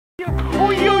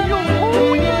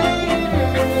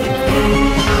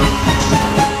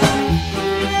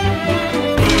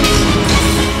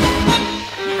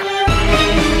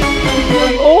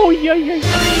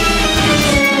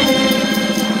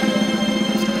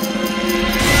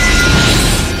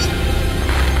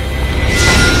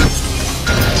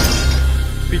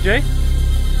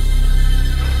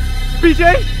BJ!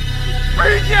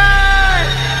 BJ!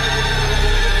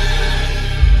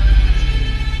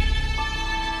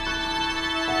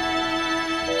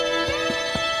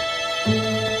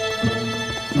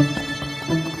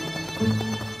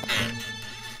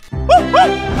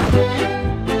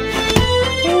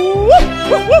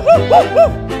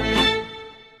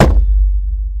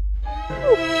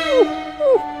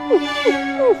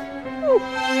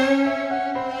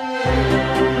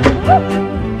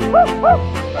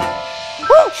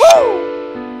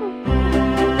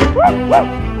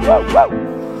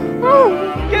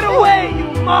 Get away,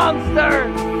 you monster!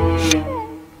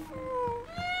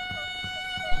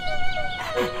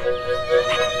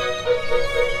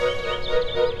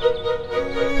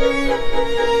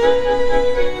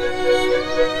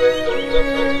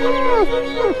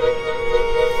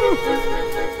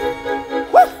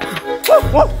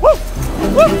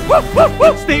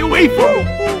 Stay away from me!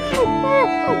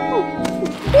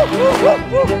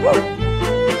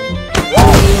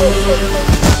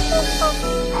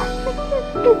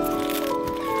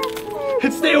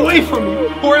 And stay away from me,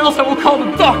 or else I will call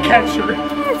the dog catcher!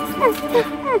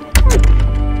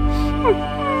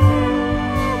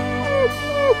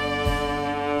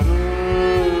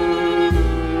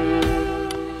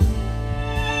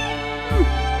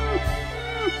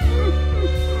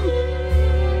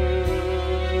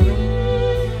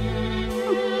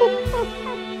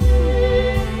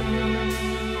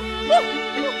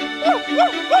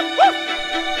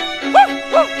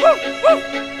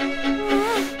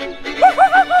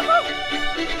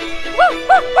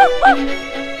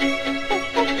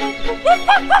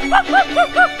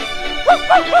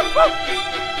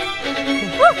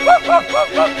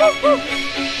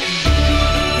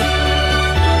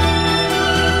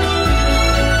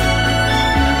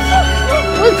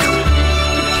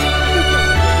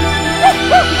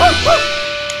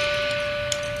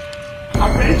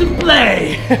 I'm ready to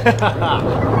play!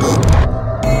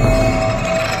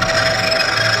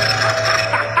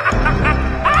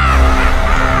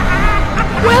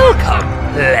 Welcome,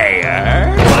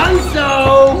 player! Bunzo!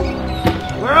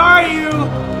 Where are you?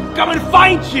 Come and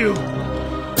find you!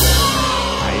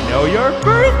 I know your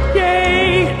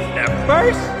birthday! It's the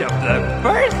first of the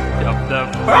first of the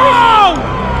first! Oh!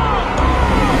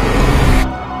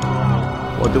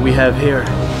 What do we have here?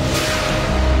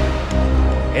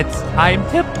 It's time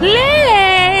to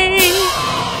play!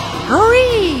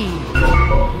 Green!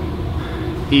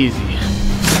 Easy.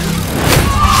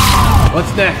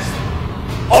 What's next?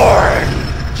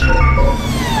 Orange!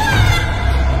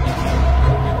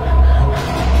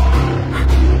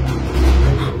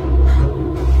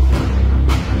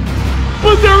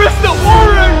 But there is no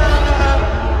orange!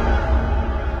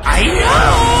 I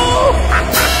know!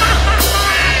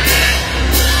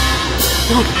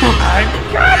 I'm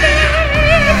coming!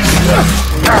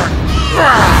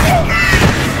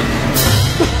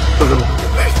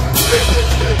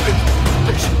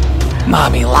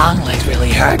 Mommy Longlegs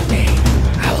really hurt me.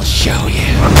 I will show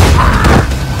you.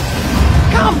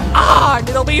 Come on,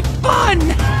 it'll be fun!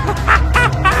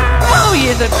 Mommy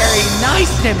isn't very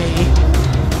nice to me.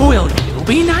 Will you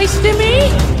be nice to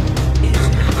me? Is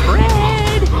it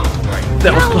red?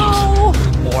 That was close.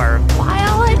 Or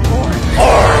violet? Or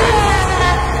orange?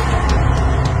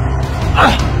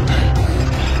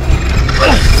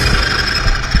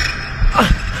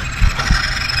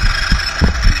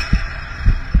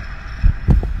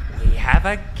 We have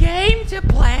a game to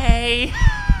play.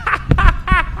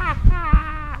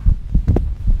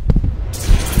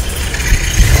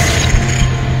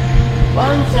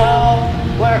 Bunzo,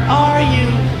 where are you?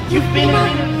 You've been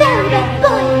Not very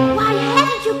good. Why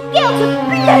haven't you built a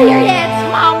player yet? It's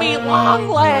Mommy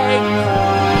Longlegs.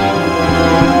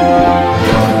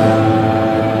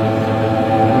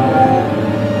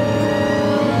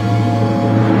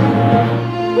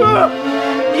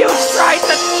 You tried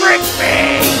to trick me!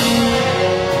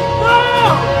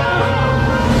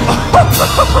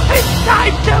 It's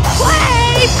time to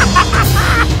play!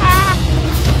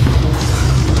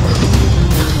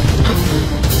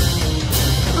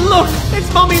 Look, it's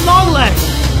Mommy Longlegs!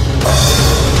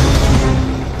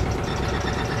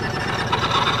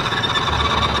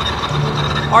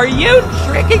 Are you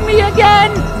tricking me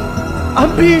again?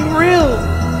 I'm being real!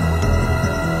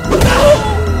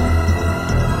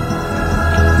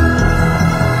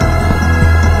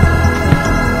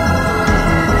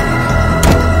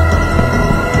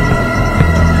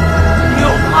 You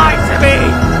lied to me!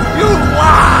 You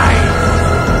lied!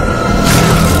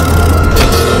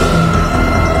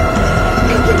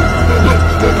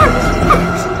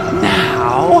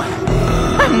 Now,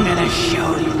 I'm gonna show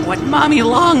you what Mommy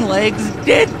Longlegs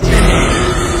did to me.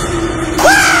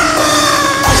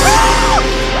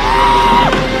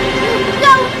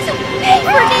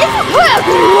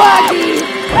 Wuggy!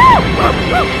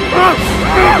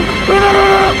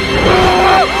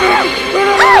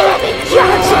 I am in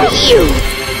charge of you!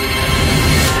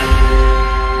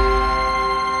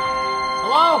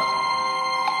 Hello?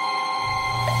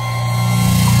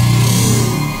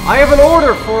 I have an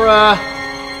order for, a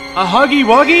Huggy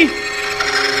Wuggy?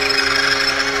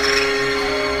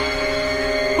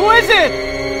 Who is it?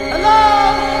 Hello?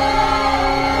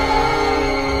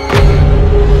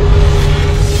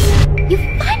 You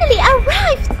finally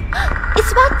arrived!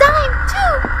 It's about time,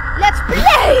 too! Let's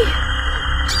play!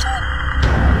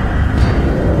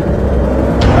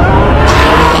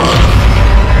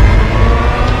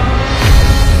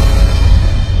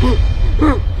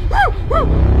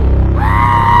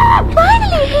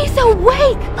 Finally, he's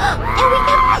awake! And we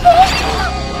can play!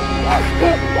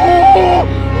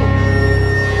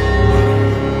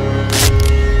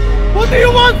 What do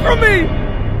you want from me?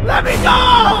 Let me go!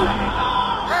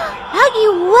 Huggy,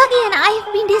 Wuggy, and I have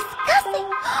been discussing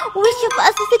which of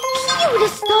us is the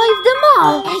cutest toy of them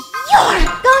all. And you're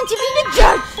going to be the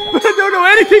judge. But I don't know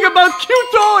anything about cute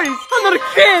toys. I'm not a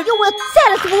kid. You will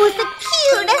tell us who is the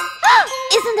cutest.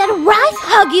 Isn't that right,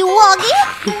 Huggy Wuggy?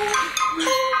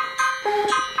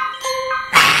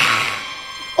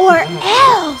 Or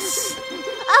else.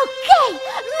 Okay,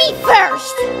 me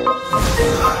first.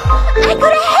 I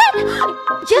got ahead.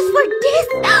 Just for this.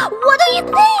 What do you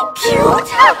think? Cute?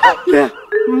 Yeah.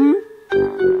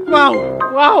 Wow.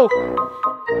 Wow.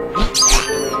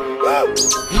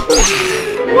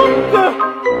 What the?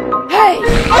 Hey,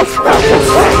 let's start the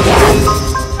circus.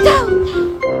 So,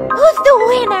 who's the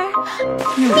winner?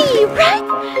 Me, right?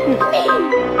 Me.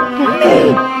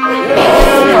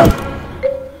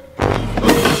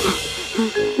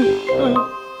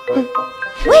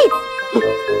 Wait,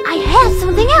 I have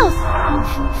something else.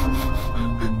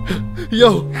 Yo,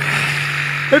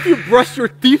 have you brushed your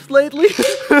teeth lately?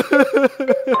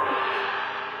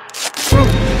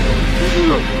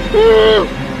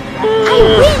 I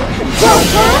win,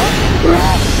 Joker!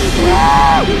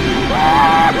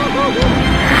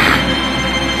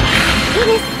 It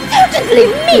is certainly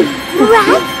me,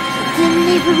 right?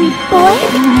 Delivery boy?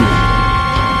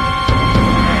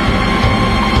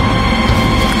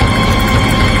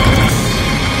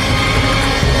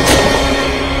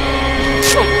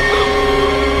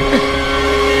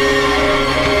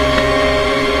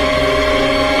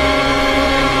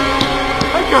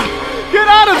 Get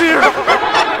out of here!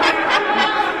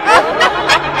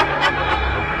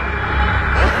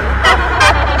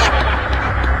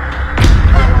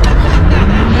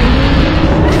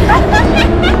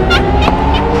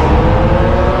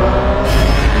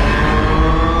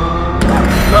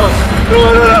 No!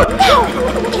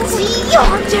 It's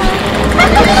your turn!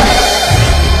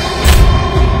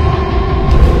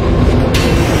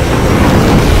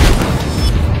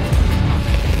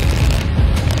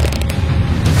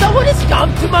 Someone has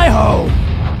come to my home,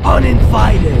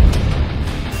 uninvited.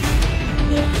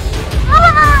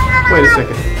 Wait a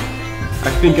second. I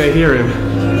think I hear him.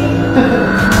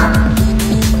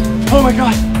 Oh my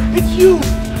god, it's you!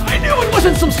 I knew it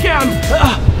wasn't some scam!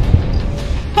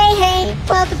 Hey,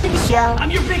 welcome to the show.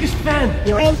 I'm your biggest fan.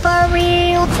 You're in for a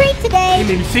real treat today. You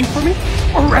maybe sing for me?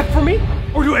 Or rap for me?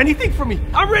 Or do anything for me?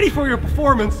 I'm ready for your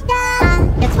performance.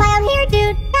 That's why I'm here,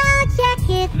 dude. Go check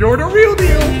it. You're the real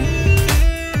deal.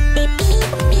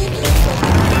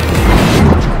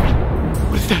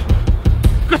 What is that?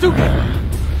 Gatuka!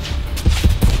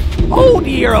 Oh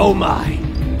dear, oh my.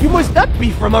 You must not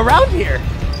be from around here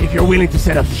if you're willing to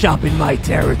set up shop in my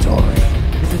territory.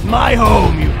 This is my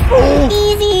home, you fool!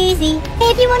 Easy.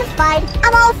 If you want to fight,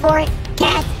 I'm all for it.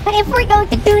 Cat, but if we're going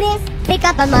to do this, pick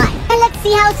up a mic and let's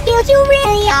see how skilled you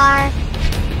really are.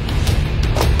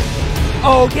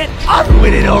 Oh, get on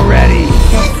with it already!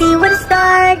 Let's see where to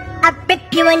start. I rip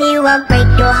you and you won't break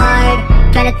your heart.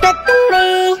 Trying to threaten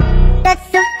me, that's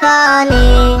so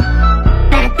funny.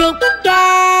 Better think again.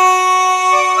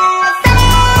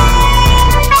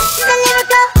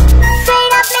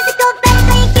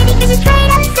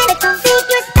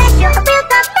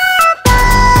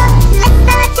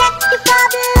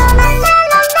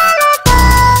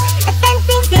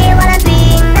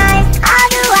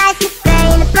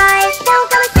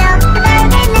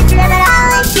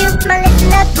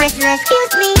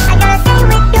 Excuse me, I gotta say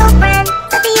with your friend,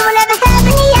 something you will never have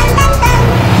in the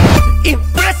end.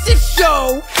 Impressive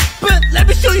show! But let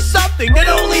me show you something that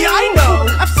only I know!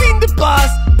 I've seen the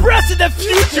past, present and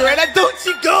future, and I don't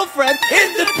see girlfriend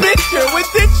in the picture. Where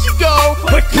did she go?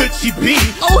 Where could she be?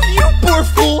 Oh, you poor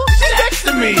fool, she's next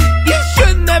to me! You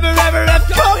should never ever have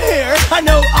come here! I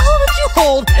know all that you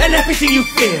hold, and every everything you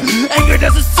fear. Anger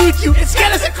doesn't suit you, it's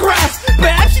scared as a grass.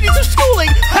 Perhaps you need some schooling,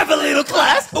 have a little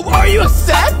class. Or are you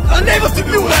upset, unable to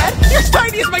do that? You're as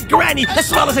tiny as my granny, as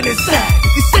small as an insect.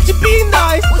 You said you'd be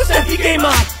nice, well step your game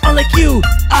up. Unlike you,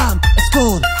 I'm as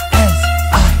cold as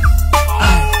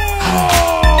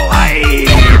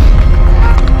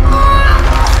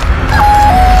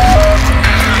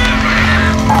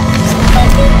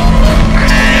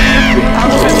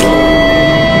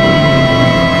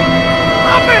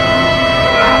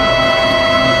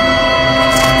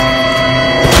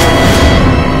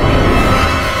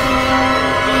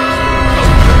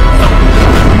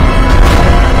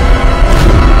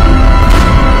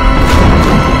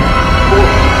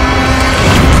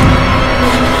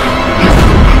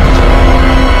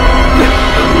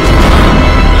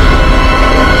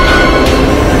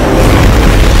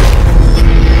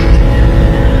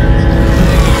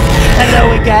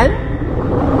again?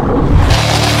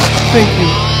 Thank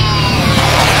you.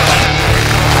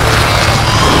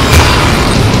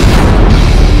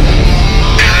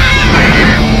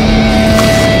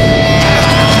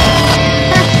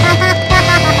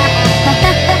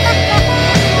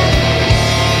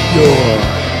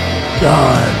 You're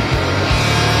done.